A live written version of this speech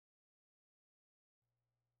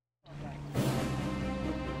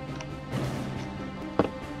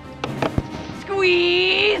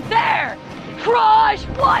Squeeze there. Crush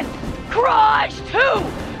 1. Crush 2.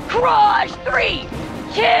 Crush 3.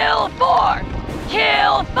 Kill 4.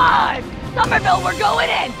 Kill 5. Somerville, we're going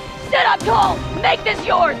in. Sit up tall. Make this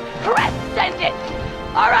yours. Press send it.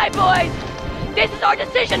 All right, boys. This is our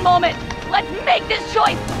decision moment. Let's make this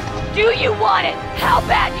choice. Do you want it? How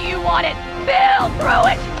bad do you want it? Fill through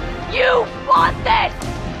it. You want this.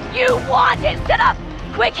 You want it. Sit up.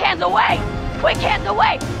 Quick hands away. Quick hands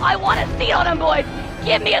away. I want a seat on him, boys.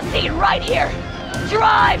 Give me a seat right here.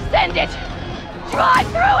 Drive, send it. Drive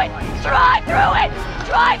through it. Drive through it.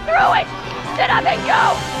 Drive through it. Sit up and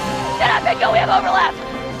go. Sit up and go. We have overlap.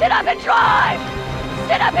 Sit up and drive.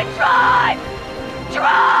 Sit up and drive.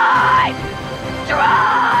 Drive.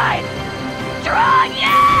 Drive. Drive.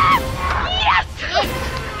 Yes. Yes.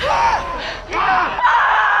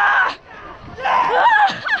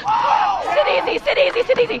 Sit easy. Sit easy.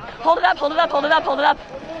 Sit easy. Hold it up. Hold it up. Hold it up. Hold it up.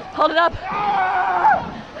 Hold it up.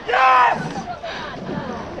 Yes.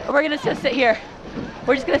 We're gonna just sit here.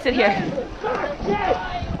 We're just gonna sit here.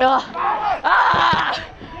 Ugh.